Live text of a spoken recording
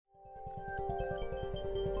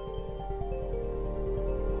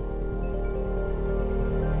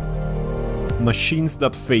Machines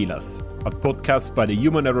That Fail Us, a podcast by the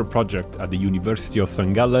Human Error Project at the University of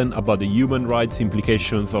St. Gallen about the human rights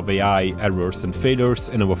implications of AI, errors and failures,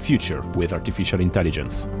 and our future with artificial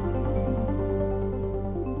intelligence.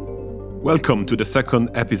 Welcome to the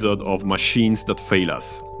second episode of Machines That Fail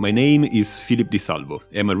Us. My name is Philip Di Salvo.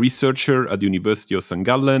 I'm a researcher at the University of St.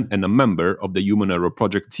 Gallen and a member of the Human Error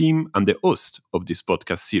Project team and the host of this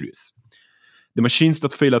podcast series. The Machines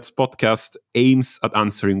That Fail Us podcast aims at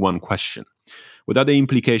answering one question. What are the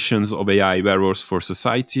implications of AI errors for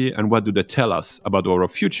society, and what do they tell us about our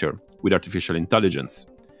future with artificial intelligence?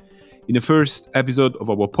 In the first episode of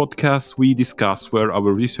our podcast, we discuss where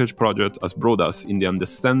our research project has brought us in the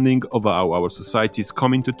understanding of how our society is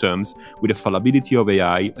coming to terms with the fallibility of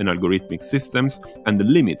AI and algorithmic systems and the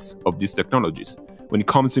limits of these technologies, when it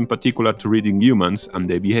comes in particular to reading humans and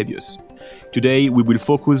their behaviors. Today, we will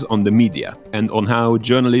focus on the media and on how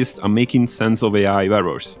journalists are making sense of AI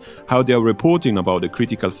errors, how they are reporting about the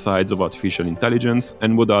critical sides of artificial intelligence,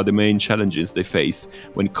 and what are the main challenges they face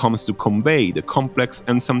when it comes to convey the complex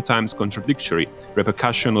and sometimes contradictory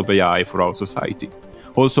repercussions of AI for our society.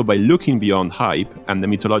 Also by looking beyond hype and the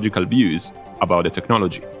mythological views about the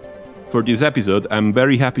technology. For this episode, I'm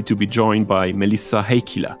very happy to be joined by Melissa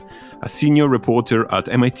Heikkilä, a senior reporter at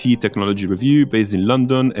MIT Technology Review based in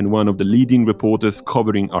London and one of the leading reporters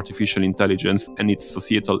covering artificial intelligence and its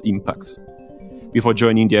societal impacts. Before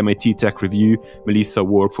joining the MIT Tech Review, Melissa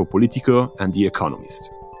worked for Politico and The Economist.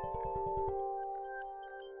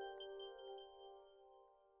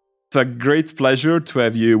 It's a great pleasure to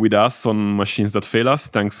have you with us on Machines That Fail Us.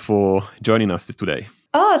 Thanks for joining us today.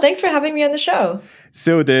 Oh, thanks for having me on the show.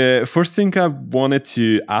 So the first thing I wanted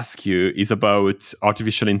to ask you is about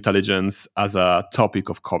artificial intelligence as a topic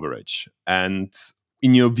of coverage. And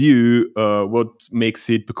in your view, what makes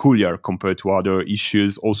it peculiar compared to other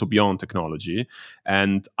issues also beyond technology?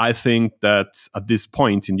 And I think that at this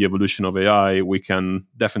point in the evolution of AI, we can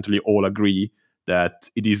definitely all agree that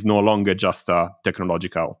it is no longer just a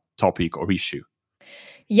technological topic or issue.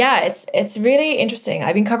 Yeah, it's really interesting.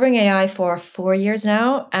 I've been covering AI for 4 years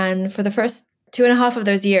now. And for the first 2.5 of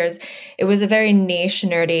those years, it was a very niche,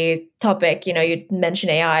 nerdy topic. You know, you'd mention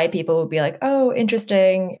AI, people would be like, oh,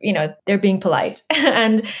 interesting. You know, they're being polite.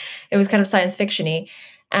 And it was kind of science fiction-y.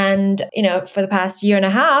 And, you know, for the past 1.5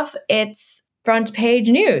 years, it's front page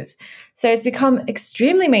news. So it's become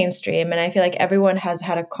extremely mainstream. And I feel like everyone has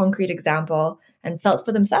had a concrete example and felt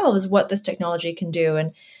for themselves what this technology can do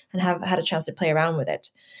and have had a chance to play around with it.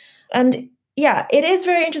 And yeah, it is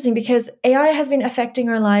very interesting because AI has been affecting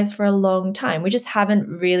our lives for a long time. We just haven't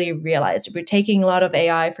really realized it. We're taking a lot of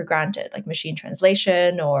AI for granted, like machine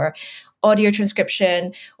translation or audio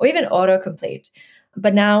transcription or even autocomplete.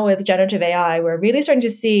 But now with generative AI, we're really starting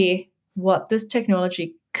to see what this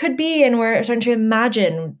technology could be. And we're starting to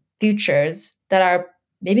imagine futures that are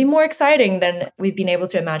maybe more exciting than we've been able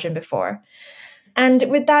to imagine before. And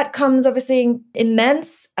with that comes obviously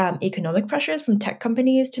immense economic pressures from tech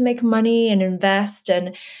companies to make money and invest.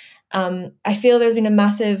 And I feel there's been a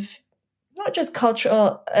massive, not just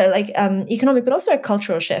cultural, economic, but also a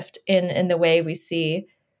cultural shift in the way we see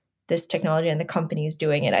this technology and the companies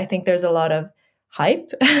doing it. I think there's a lot of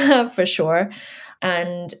hype for sure.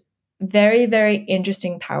 And very, very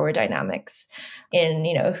interesting power dynamics in,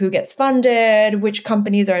 you know, who gets funded, which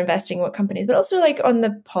companies are investing, what companies, but also like on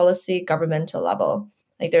the policy governmental level.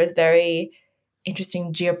 Like there's very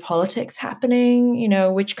interesting geopolitics happening, you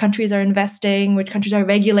know, which countries are investing, which countries are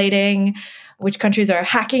regulating, which countries are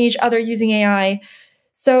hacking each other using AI.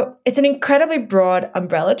 So it's an incredibly broad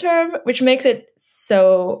umbrella term, which makes it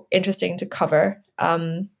so interesting to cover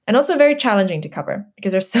and also very challenging to cover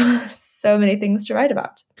because there's so many things to write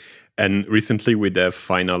about. And recently, with the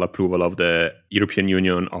final approval of the European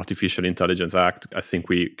Union Artificial Intelligence Act, I think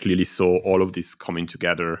we clearly saw all of this coming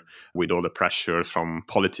together with all the pressure from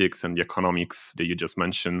politics and the economics that you just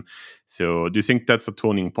mentioned. So do you think that's a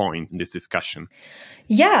turning point in this discussion?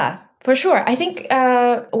 Yeah, for sure. I think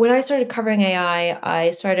when I started covering AI,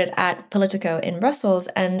 I started at Politico in Brussels,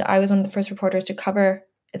 and I was one of the first reporters to cover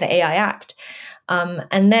the AI Act.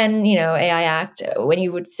 And then, you know, AI Act, when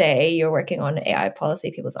you would say you're working on AI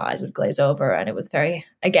policy, people's eyes would glaze over and it was very,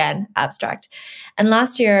 again, abstract. And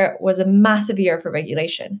last year was a massive year for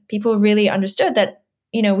regulation. People really understood that,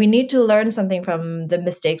 you know, we need to learn something from the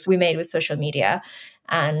mistakes we made with social media.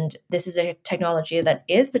 And this is a technology that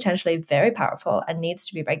is potentially very powerful and needs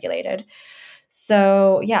to be regulated.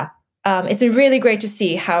 So, yeah, it's been really great to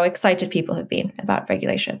see how excited people have been about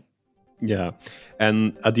regulation. Yeah.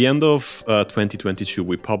 And at the end of 2022,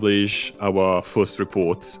 we publish our first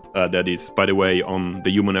report that is, by the way, on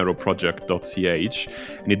the humanerrorproject.ch.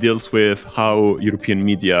 And it deals with how European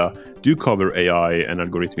media do cover AI and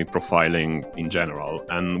algorithmic profiling in general.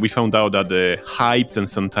 And we found out that the hyped and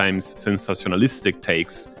sometimes sensationalistic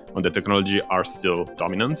takes on the technology are still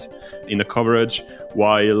dominant in the coverage,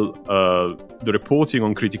 while the reporting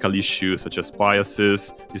on critical issues such as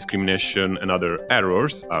biases, discrimination, and other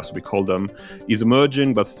errors, as we call them, is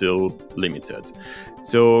emerging but still limited.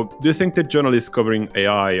 So do you think that journalists covering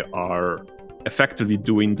AI are effectively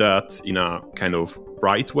doing that in a kind of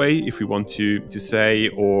right way, if we want to say,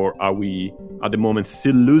 or are we at the moment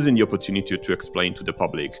still losing the opportunity to explain to the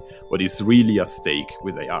public what is really at stake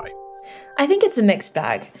with AI? I think it's a mixed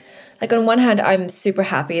bag. Like on one hand, I'm super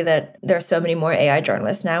happy that there are so many more AI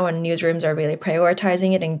journalists now, and newsrooms are really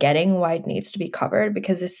prioritizing it and getting why it needs to be covered,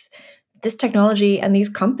 because this technology and these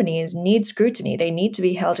companies need scrutiny. They need to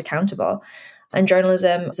be held accountable. And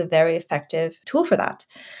journalism is a very effective tool for that.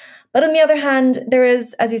 But on the other hand, there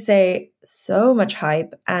is, as you say, so much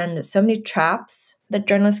hype and so many traps that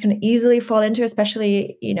journalists can easily fall into,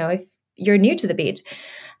 especially, if you're new to the beat.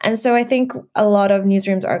 And so I think a lot of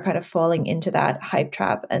newsrooms are kind of falling into that hype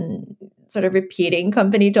trap and sort of repeating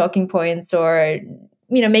company talking points, or,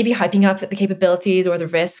 maybe hyping up the capabilities or the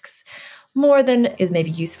risks more than is maybe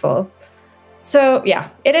useful. So yeah,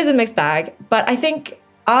 it is a mixed bag, but I think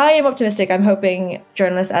I am optimistic. I'm hoping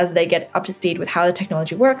journalists, as they get up to speed with how the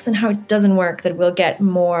technology works and how it doesn't work, that we'll get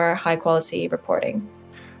more high quality reporting.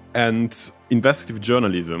 And investigative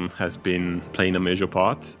journalism has been playing a major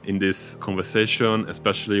part in this conversation,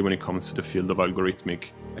 especially when it comes to the field of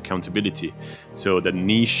algorithmic accountability. So the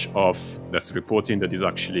niche of this reporting that is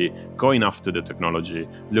actually going after the technology,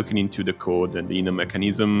 looking into the code and the inner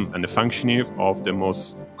mechanism and the functioning of the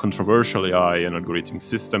most controversial AI and algorithmic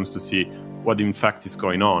systems to see what in fact is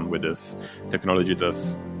going on with this technology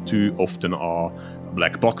that too often are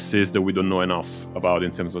black boxes that we don't know enough about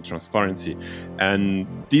in terms of transparency. And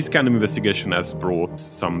this kind of investigation has brought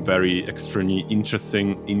some very extremely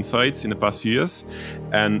interesting insights in the past few years.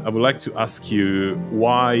 And I would like to ask you,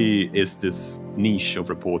 why is this niche of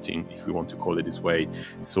reporting, if we want to call it this way,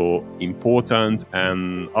 so important?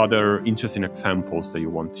 And other interesting examples that you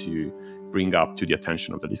want to bring up to the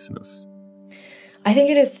attention of the listeners? I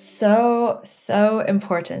think it is so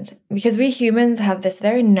important, because we humans have this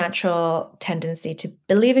very natural tendency to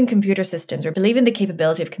believe in computer systems or believe in the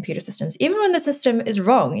capability of computer systems, even when the system is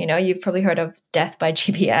wrong. You've probably heard of death by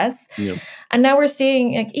GPS. Yeah. And now we're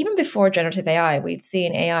seeing, even before generative AI, we've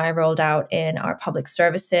seen AI rolled out in our public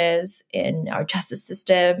services, in our justice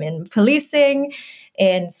system, in policing,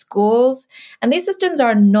 in schools. And these systems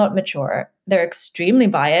are not mature. They're extremely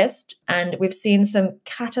biased, and we've seen some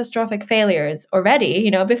catastrophic failures already,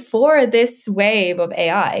 before this wave of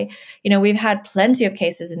AI. We've had plenty of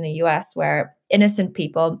cases in the US where innocent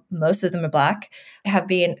people, most of them are Black, have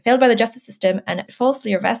been failed by the justice system and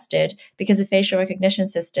falsely arrested because the facial recognition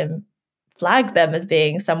system flagged them as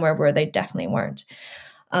being somewhere where they definitely weren't.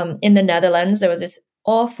 In the Netherlands, there was this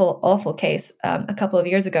awful case a couple of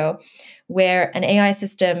years ago where an AI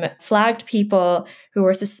system flagged people who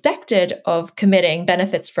were suspected of committing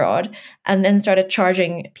benefits fraud and then started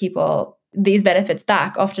charging people these benefits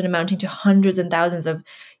back, often amounting to hundreds and thousands of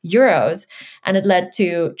euros. And it led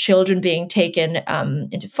to children being taken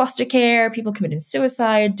into foster care, people committing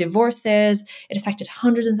suicide, divorces. It affected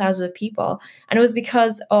hundreds and thousands of people. And it was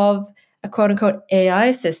because of a quote unquote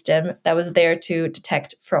AI system that was there to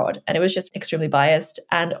detect fraud. And it was just extremely biased.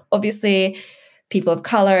 And obviously, people of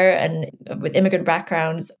color and with immigrant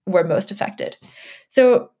backgrounds were most affected.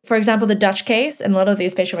 So, for example, the Dutch case and a lot of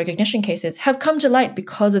these facial recognition cases have come to light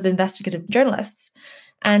because of investigative journalists.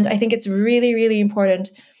 And I think it's really, really important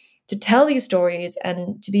to tell these stories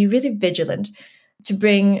and to be really vigilant to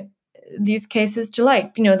bring these cases to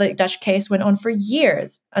light. The Dutch case went on for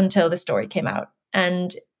years until the story came out,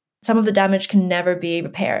 and some of the damage can never be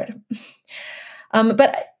repaired.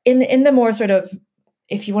 But in the more sort of,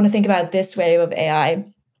 if you want to think about this wave of AI,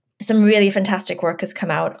 some really fantastic work has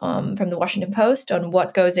come out from the Washington Post on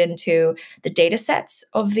what goes into the data sets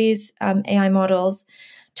of these AI models.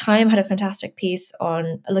 Time had a fantastic piece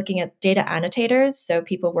on looking at data annotators, so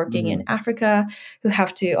people working in Africa who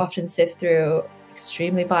have to often sift through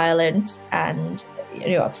extremely violent and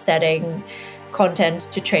upsetting content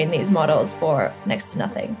to train these models for next to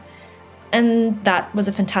nothing. And that was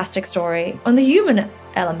a fantastic story on the human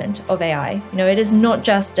element of AI. It is not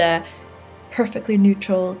just a perfectly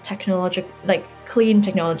neutral clean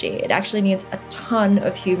technology. It actually needs a ton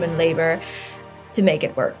of human labor to make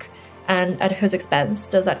it work. And at whose expense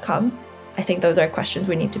does that come? I think those are questions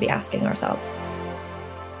we need to be asking ourselves.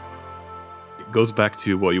 It goes back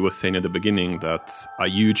to what you were saying at the beginning, that a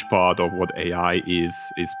huge part of what AI is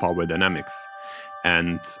power dynamics.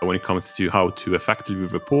 And when it comes to how to effectively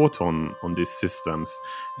report on these systems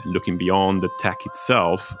and looking beyond the tech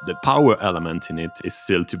itself, the power element in it is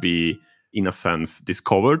still to be, in a sense,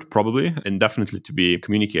 discovered probably, and definitely to be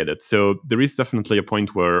communicated. So there is definitely a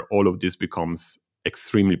point where all of this becomes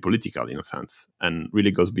extremely political in a sense and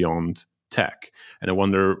really goes beyond tech. And I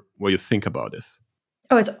wonder what you think about this.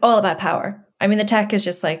 Oh, it's all about power. I mean, the tech is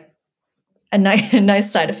just like a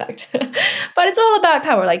nice side effect, but it's all about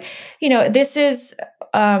power. Like, this is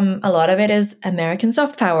a lot of it is American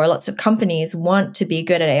soft power. Lots of companies want to be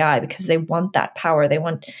good at AI because they want that power. They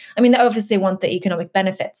obviously want the economic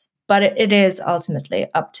benefits, but it is ultimately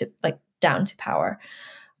down to power.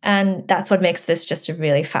 And that's what makes this just a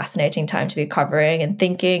really fascinating time to be covering and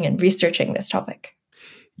thinking and researching this topic.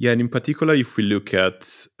 Yeah, and in particular, if we look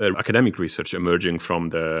at academic research emerging from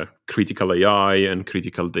the critical AI and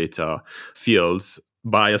critical data fields,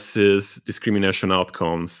 biases, discrimination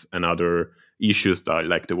outcomes, and other issues that,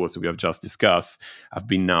 like the ones that we have just discussed, have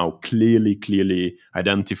been now clearly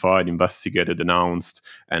identified, investigated, announced,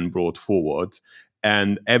 and brought forward.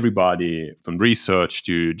 And everybody, from research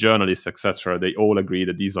to journalists, etc., they all agree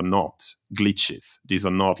that these are not glitches. These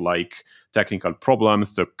are not like technical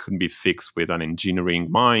problems that can be fixed with an engineering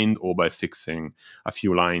mind or by fixing a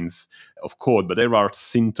few lines of code. But there are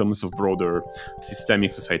symptoms of broader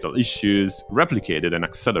systemic societal issues replicated and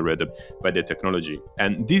accelerated by the technology.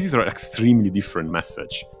 And this is an extremely different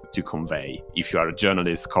message to convey if you are a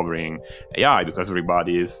journalist covering AI, because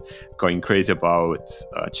everybody is going crazy about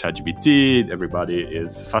ChatGPT, everybody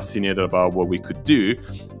is fascinated about what we could do,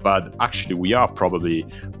 but actually we are probably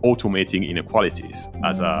automating inequalities,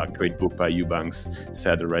 as a great book by Eubanks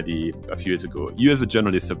said already a few years ago. You as a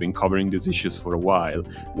journalist have been covering these issues for a while.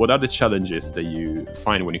 What are the challenges that you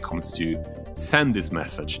find when it comes to send this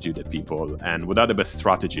message to the people, and what are the best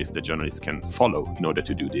strategies that journalists can follow in order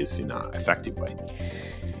to do this in an effective way?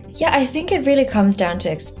 Yeah, I think it really comes down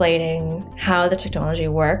to explaining how the technology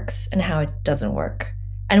works and how it doesn't work.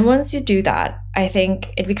 And once you do that, I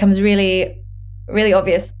think it becomes really, really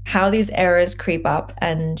obvious how these errors creep up.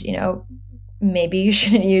 And, maybe you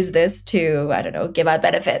shouldn't use this to, give out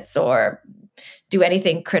benefits or do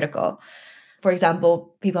anything critical. For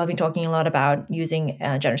example, people have been talking a lot about using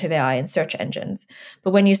generative AI in search engines.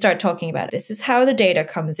 But when you start talking about this is how the data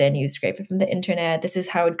comes in, you scrape it from the internet, this is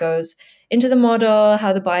how it goes into the model,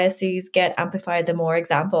 how the biases get amplified the more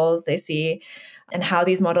examples they see, and how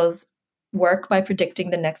these models work by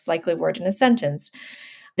predicting the next likely word in a sentence.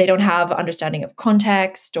 They don't have understanding of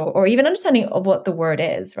context or even understanding of what the word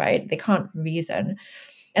is, right? They can't reason.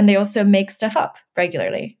 And they also make stuff up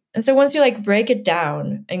regularly. And so once you break it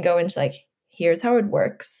down and go into here's how it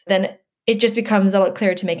works, then it just becomes a lot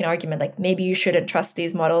clearer to make an argument maybe you shouldn't trust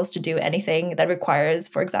these models to do anything that requires,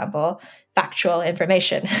 for example, factual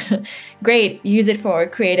information. Great, use it for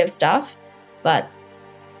creative stuff, but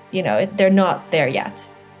they're not there yet.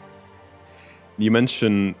 You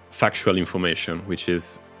mentioned factual information, which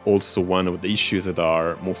is also one of the issues that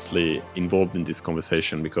are mostly involved in this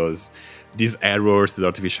conversation, because these errors that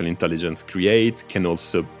artificial intelligence create can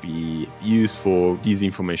also be used for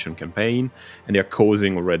disinformation campaign, and they are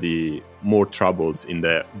causing already more troubles in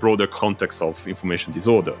the broader context of information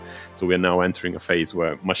disorder. So we are now entering a phase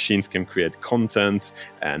where machines can create content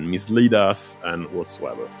and mislead us and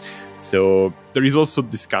whatsoever. So there is also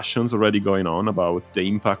discussions already going on about the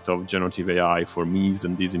impact of generative AI for mis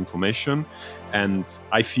and disinformation. And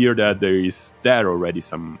I fear that there already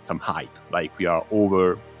some hype, we are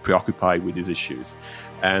over preoccupied with these issues.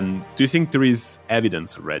 And do you think there is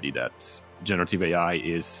evidence already that generative AI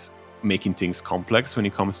is making things complex when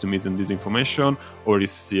it comes to mis and disinformation, or is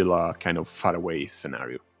still a kind of faraway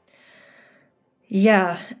scenario?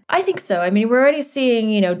 Yeah, I think so. I mean, we're already seeing,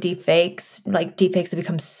 deepfakes. Deepfakes have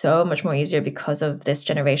become so much more easier because of this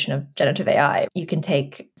generation of generative AI. You can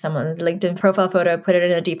take someone's LinkedIn profile photo, put it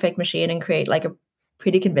in a deepfake machine, and create a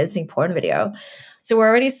pretty convincing porn video. So we're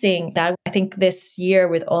already seeing that. I think this year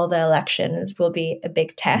with all the elections will be a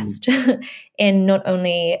big test in not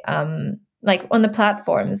only on the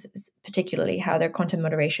platforms, particularly how their content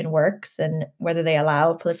moderation works and whether they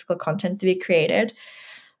allow political content to be created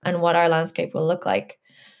and what our landscape will look like.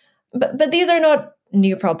 But these are not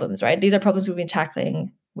new problems, right? These are problems we've been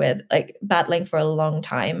tackling with battling for a long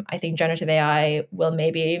time. I think generative AI will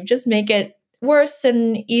maybe just make it worse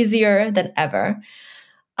and easier than ever.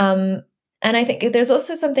 And I think there's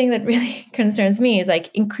also something that really concerns me is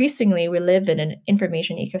increasingly we live in an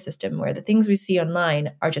information ecosystem where the things we see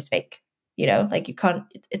online are just fake. like you can't,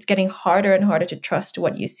 it's getting harder and harder to trust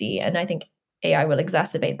what you see. And I think AI will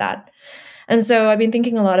exacerbate that. And so I've been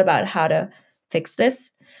thinking a lot about how to fix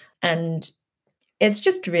this. And it's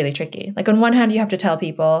just really tricky. Like on one hand, you have to tell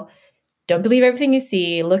people, don't believe everything you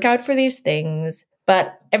see, look out for these things.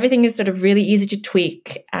 But everything is sort of really easy to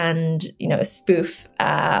tweak and, spoof.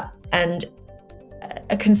 And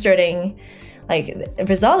a concerning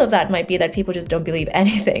result of that might be that people just don't believe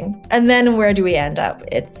anything. And then where do we end up?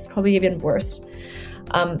 It's probably even worse.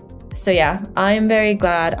 So yeah, I'm very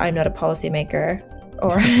glad I'm not a policymaker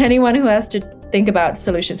or anyone who has to think about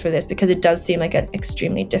solutions for this, because it does seem like an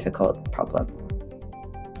extremely difficult problem.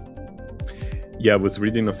 Yeah, I was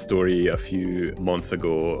reading a story a few months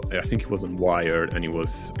ago. I think it was on Wired, and it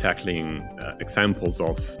was tackling examples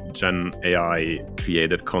of Gen AI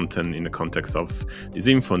created content in the context of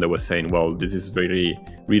disinfo. And they were saying, well, this is really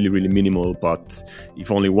minimal, but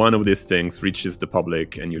if only one of these things reaches the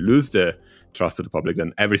public and you lose the trust of the public,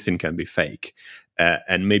 then everything can be fake.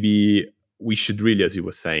 And maybe we should really, as you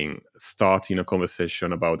were saying, start in a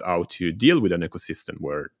conversation about how to deal with an ecosystem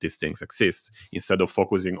where these things exist, instead of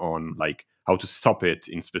focusing on how to stop it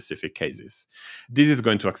in specific cases. This is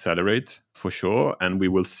going to accelerate for sure, and we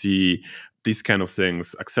will see these kind of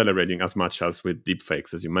things accelerating as much as with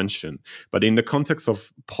deepfakes, as you mentioned. But in the context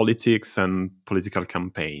of politics and political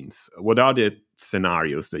campaigns, what are the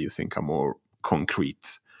scenarios that you think are more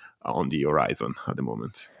concrete on the horizon at the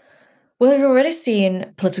moment? Well, we've already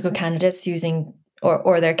seen political candidates using,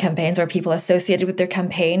 or their campaigns, or people associated with their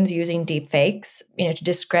campaigns using deepfakes, to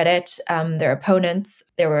discredit their opponents.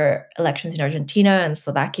 There were elections in Argentina and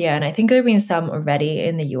Slovakia, and I think there have been some already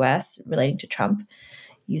in the US relating to Trump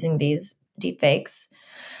using these deepfakes.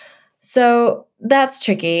 So that's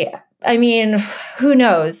tricky. I mean, who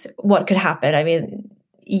knows what could happen? I mean,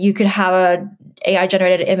 you could have a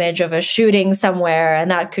AI-generated image of a shooting somewhere,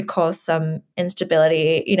 and that could cause some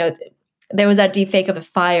instability. There was that deepfake of a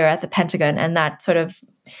fire at the Pentagon, and that sort of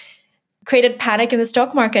created panic in the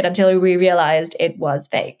stock market until we realized it was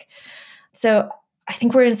fake. So I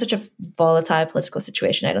think we're in such a volatile political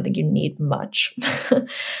situation. I don't think you need much. And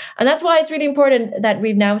that's why it's really important that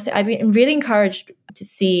I've been really encouraged to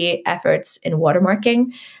see efforts in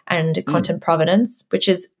watermarking and content provenance, which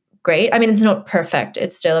is great. I mean, it's not perfect.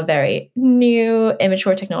 It's still a very new,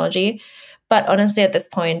 immature technology. But honestly, at this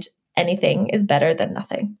point, anything is better than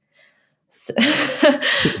nothing. So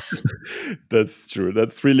That's true.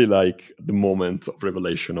 That's really the moment of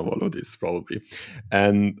revelation of all of this, probably.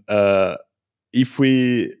 And if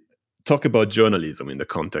we talk about journalism in the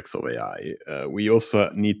context of AI, we also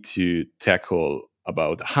need to tackle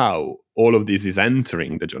about how all of this is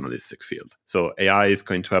entering the journalistic field. So AI is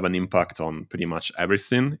going to have an impact on pretty much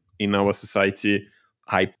everything in our society,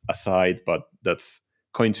 hype aside, but that's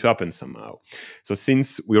going to happen somehow. So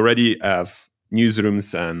since we already have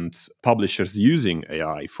newsrooms and publishers using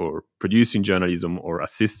AI for producing journalism or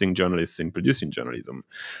assisting journalists in producing journalism,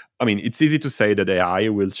 I mean, it's easy to say that AI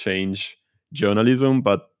will change journalism,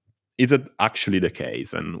 but is it actually the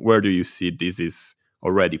case? And where do you see this is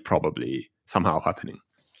already probably somehow happening?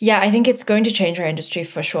 Yeah, I think it's going to change our industry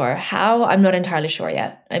for sure. How? I'm not entirely sure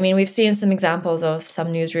yet. I mean, we've seen some examples of some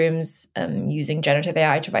newsrooms using generative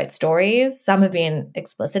AI to write stories. Some have been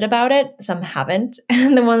explicit about it, some haven't.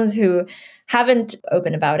 And the ones who haven't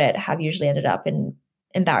opened about it have usually ended up in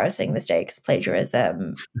embarrassing mistakes,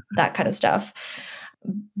 plagiarism, that kind of stuff.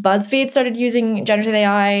 BuzzFeed started using generative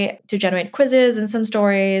AI to generate quizzes and some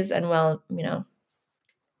stories. And well,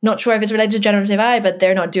 not sure if it's related to generative AI, but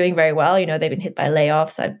they're not doing very well. They've been hit by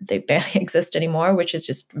layoffs. They barely exist anymore, which is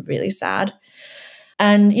just really sad.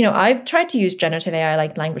 And, I've tried to use generative AI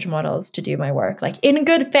like language models to do my work. In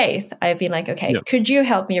good faith, I've been okay, could you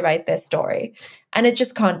help me write this story? And it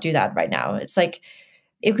just can't do that right now. It's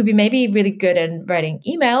it could be maybe really good in writing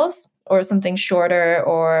emails or something shorter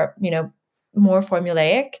or, more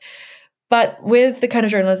formulaic. But with the kind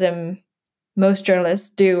of journalism most journalists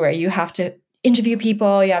do, where you have to interview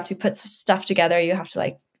people, you have to put stuff together, you have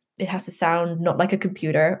to it has to sound not like a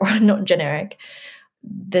computer or not generic.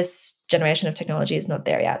 This generation of technology is not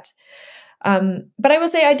there yet. But I will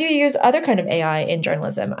say I do use other kind of AI in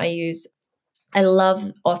journalism. I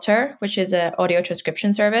love Otter, which is an audio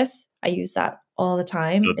transcription service. I use that all the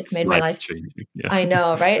time. It's made my life changing. Yeah. I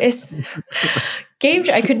know, right? It's game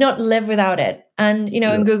changer. I could not live without it. And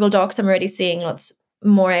in Google Docs, I'm already seeing lots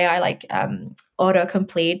more AI like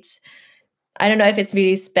autocomplete. I don't know if it's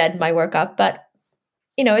really sped my work up, but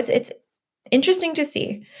it's interesting to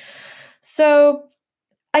see. So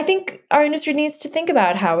I think our industry needs to think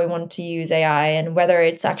about how we want to use AI and whether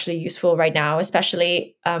it's actually useful right now.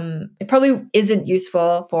 Especially, it probably isn't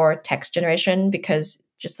useful for text generation because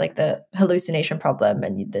just like the hallucination problem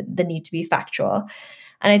and the need to be factual.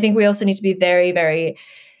 And I think we also need to be very, very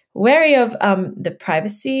wary of the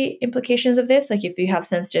privacy implications of this. Like if you have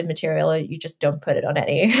sensitive material, you just don't put it on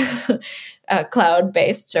any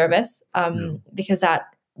cloud-based service because that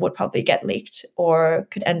would probably get leaked or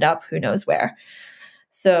could end up who knows where.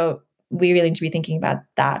 So we really need to be thinking about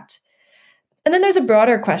that. And then there's a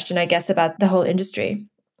broader question, I guess, about the whole industry.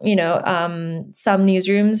 Some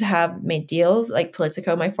newsrooms have made deals, like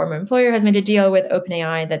Politico, my former employer, has made a deal with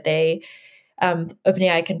OpenAI that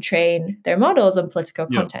OpenAI can train their models on Politico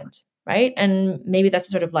content, right? And maybe that's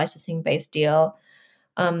a sort of licensing-based deal.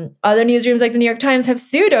 Other newsrooms like the New York Times have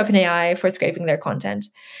sued OpenAI for scraping their content.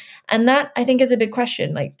 And that, I think, is a big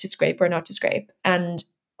question, like to scrape or not to scrape. And,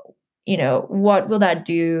 what will that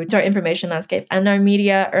do to our information landscape and our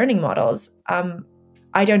media earning models?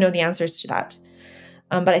 I don't know the answers to that.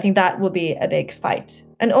 But I think that will be a big fight.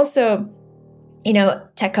 And also,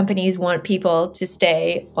 tech companies want people to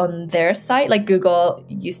stay on their site. Like Google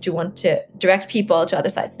used to want to direct people to other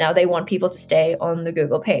sites. Now they want people to stay on the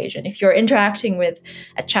Google page. And if you're interacting with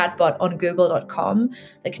a chatbot on google.com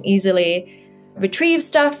that can easily retrieve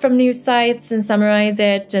stuff from news sites and summarize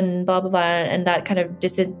it and blah, blah, blah, and that kind of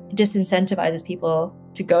disincentivizes people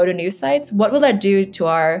to go to news sites, what will that do to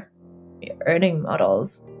our earning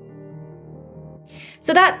models?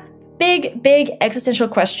 So that big existential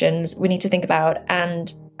questions we need to think about.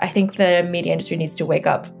 And I think the media industry needs to wake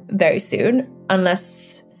up very soon,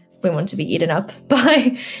 unless we want to be eaten up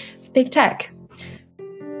by big tech.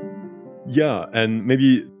 Yeah, and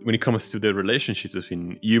maybe when it comes to the relationship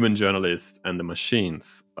between human journalists and the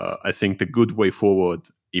machines, I think the good way forward,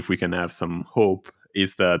 if we can have some hope,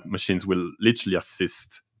 is that machines will literally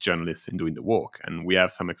assist journalists in doing the work. And we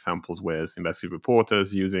have some examples where investigative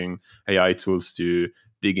reporters using AI tools to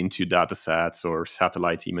dig into data sets or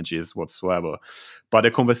satellite images whatsoever. But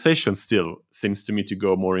the conversation still seems to me to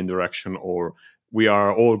go more in direction, or we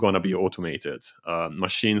are all going to be automated.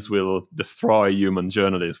 Machines will destroy human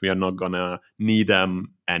journalists. We are not going to need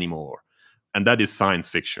them anymore. And that is science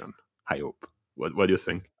fiction, I hope. What do you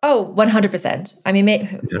think? Oh, 100%. I mean,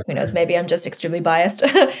 who knows, maybe I'm just extremely biased.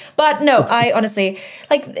 But no, I honestly,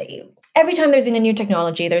 every time there's been a new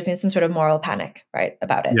technology, there's been some sort of moral panic, right,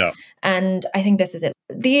 about it. Yeah. And I think this is it.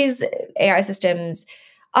 These AI systems,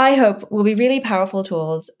 I hope, will be really powerful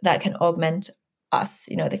tools that can augment us,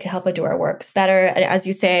 that can help us do our works better. And as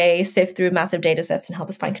you say, sift through massive data sets and help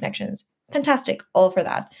us find connections. Fantastic, all for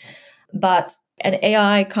that. But an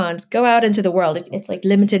AI can't go out into the world. It's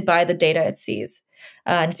limited by the data it sees.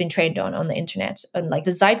 And it's been trained on the internet. And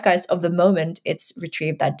the zeitgeist of the moment, it's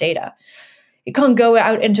retrieved that data. It can't go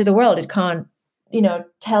out into the world. It can't,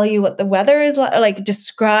 tell you what the weather is like,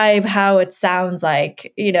 describe how it sounds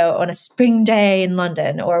like, on a spring day in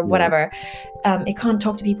London or whatever. It can't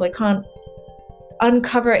talk to people. It can't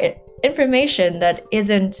uncover information that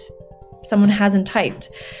someone hasn't typed.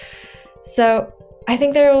 So I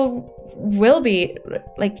think there will be,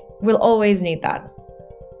 we'll always need that.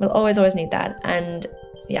 We'll always need that. And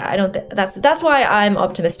yeah, I don't think that's why I'm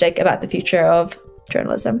optimistic about the future of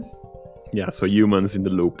journalism. Yeah, so humans in the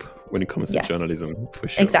loop when it comes to journalism, for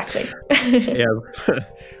sure. Exactly. Yeah.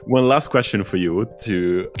 One last question for you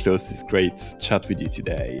to close this great chat with you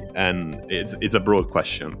today. And it's a broad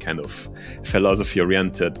question, kind of philosophy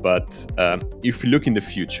oriented. But if we look in the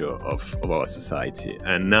future of our society,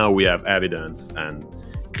 and now we have evidence and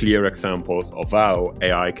clear examples of how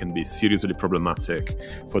AI can be seriously problematic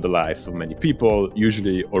for the lives of many people,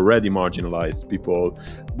 usually already marginalized people,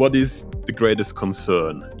 what is the greatest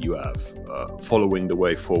concern you have following the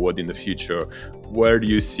way forward in the future? Where do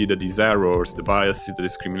you see that these errors, the biases, the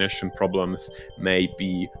discrimination problems may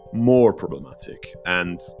be more problematic?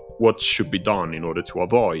 And what should be done in order to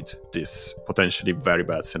avoid these potentially very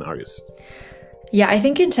bad scenarios? Yeah, I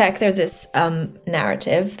think in tech there's this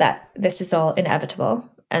narrative that this is all inevitable.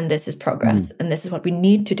 And this is progress. And this is what we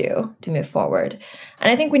need to do to move forward. And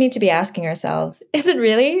I think we need to be asking ourselves, is it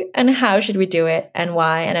really? And how should we do it? And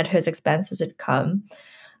why? And at whose expense does it come?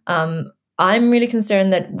 I'm really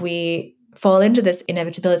concerned that we fall into this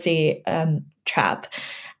inevitability trap.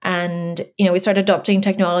 And, we start adopting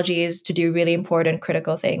technologies to do really important,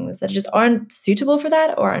 critical things that just aren't suitable for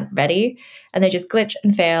that or aren't ready. And they just glitch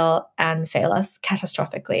and fail us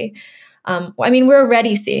catastrophically. We're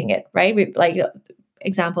already seeing it, right?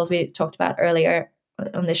 Examples we talked about earlier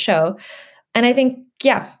on this show. And I think,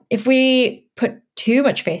 if we put too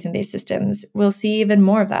much faith in these systems, we'll see even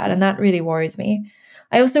more of that. And that really worries me.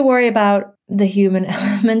 I also worry about the human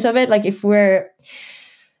element of it. If we're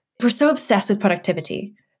so obsessed with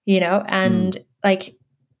productivity, and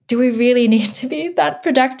do we really need to be that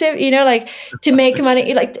productive? Like to make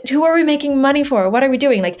money, like who are we making money for? What are we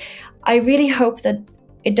doing? Like, I really hope that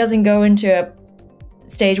it doesn't go into a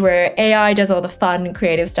stage where AI does all the fun,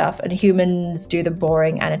 creative stuff and humans do the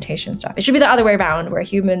boring annotation stuff. It should be the other way around, where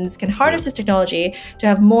humans can harness this technology to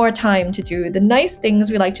have more time to do the nice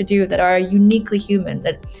things we like to do that are uniquely human,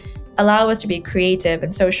 that allow us to be creative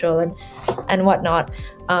and social and whatnot,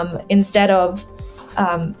 instead of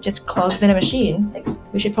just clogs in a machine. Like,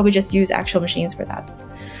 we should probably just use actual machines for that.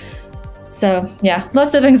 So yeah,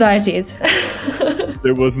 lots of anxieties.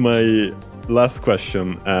 There was my last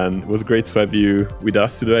question, and it was great to have you with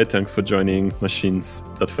us today. Thanks for joining Machines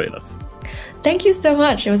That Fail Us. Thank you so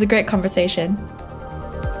much. It was a great conversation.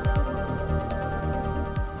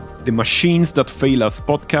 The Machines That Fail Us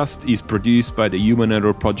podcast is produced by the Human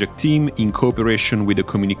Error Project team in cooperation with the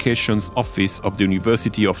Communications Office of the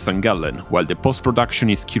University of St. Gallen, while the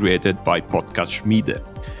post-production is curated by Podcast Media.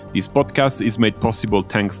 This podcast is made possible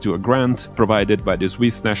thanks to a grant provided by the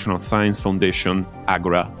Swiss National Science Foundation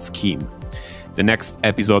AGRA scheme. The next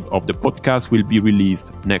episode of the podcast will be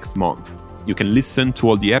released next month. You can listen to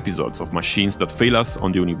all the episodes of Machines That Fail Us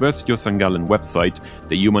on the University of St. Gallen website,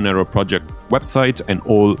 the Human Error Project website, and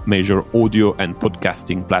all major audio and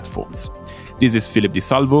podcasting platforms. This is Philip Di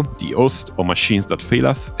Salvo, the host of Machines That Fail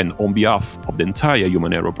Us, and on behalf of the entire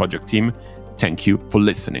Human Error Project team, thank you for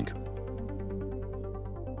listening.